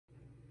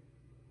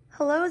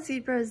Hello,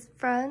 zebras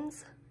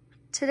friends.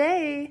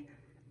 Today,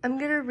 I'm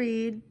going to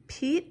read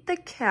Pete the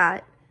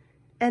Cat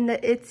and the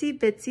Itsy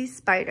Bitsy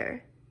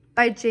Spider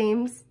by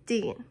James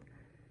Dean.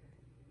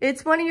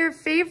 It's one of your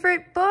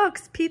favorite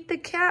books, Pete the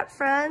Cat,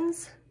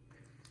 friends.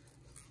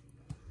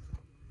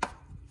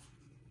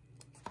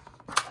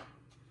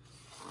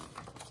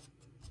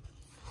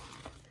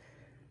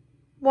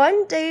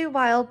 One day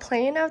while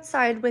playing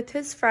outside with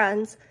his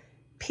friends,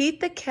 Pete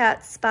the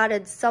Cat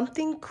spotted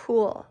something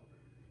cool.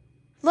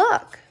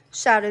 "Look!"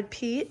 shouted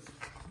Pete.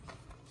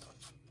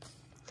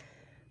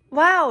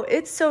 "Wow,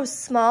 it's so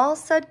small,"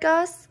 said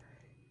Gus.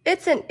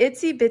 "It's an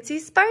itsy bitsy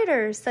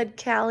spider," said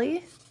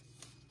Callie.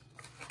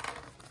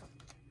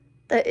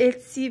 The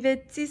itsy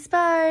bitsy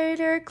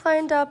spider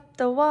climbed up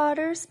the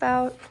water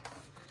spout.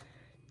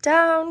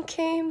 Down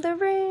came the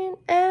rain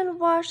and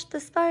washed the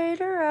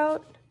spider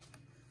out.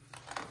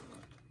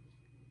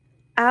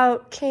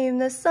 Out came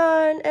the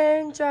sun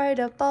and dried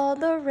up all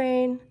the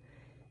rain.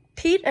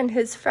 Pete and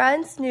his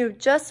friends knew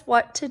just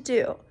what to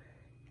do.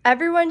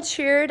 Everyone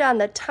cheered on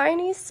the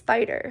tiny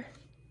spider.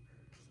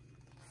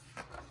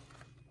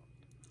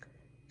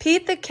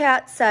 Pete the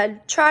Cat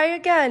said, "Try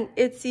again,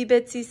 itsy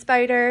bitsy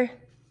spider."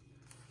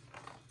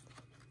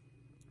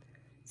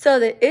 So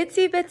the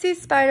itsy bitsy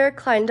spider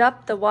climbed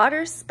up the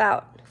water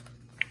spout.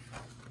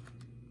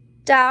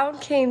 Down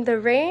came the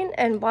rain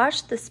and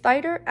washed the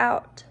spider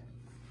out.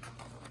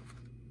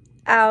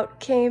 Out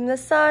came the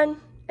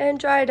sun and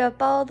dried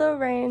up all the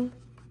rain.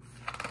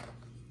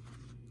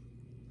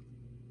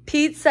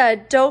 Pete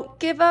said, "Don't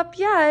give up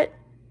yet."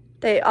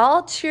 They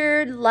all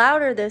cheered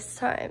louder this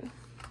time.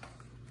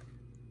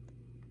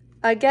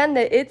 Again,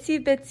 the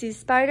itsy bitsy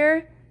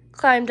spider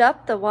climbed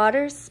up the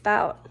water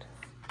spout.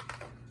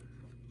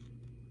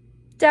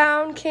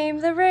 Down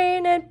came the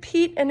rain and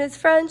Pete and his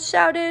friends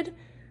shouted,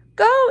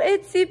 "Go,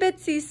 itsy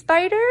bitsy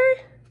spider!"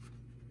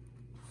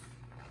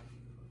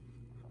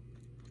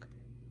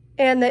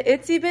 And the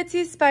itsy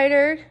bitsy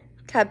spider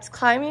kept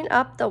climbing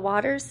up the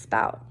water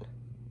spout.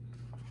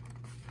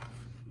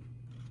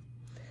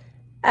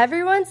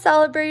 Everyone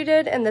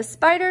celebrated and the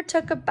spider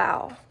took a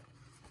bow.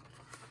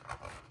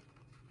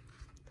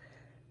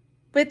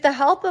 With the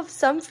help of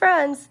some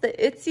friends, the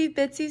itsy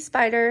bitsy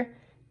spider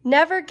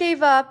never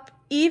gave up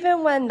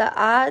even when the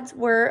odds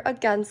were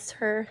against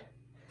her.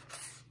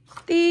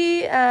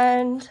 The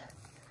end.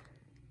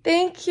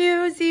 Thank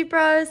you,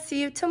 zebras.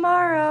 See you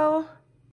tomorrow.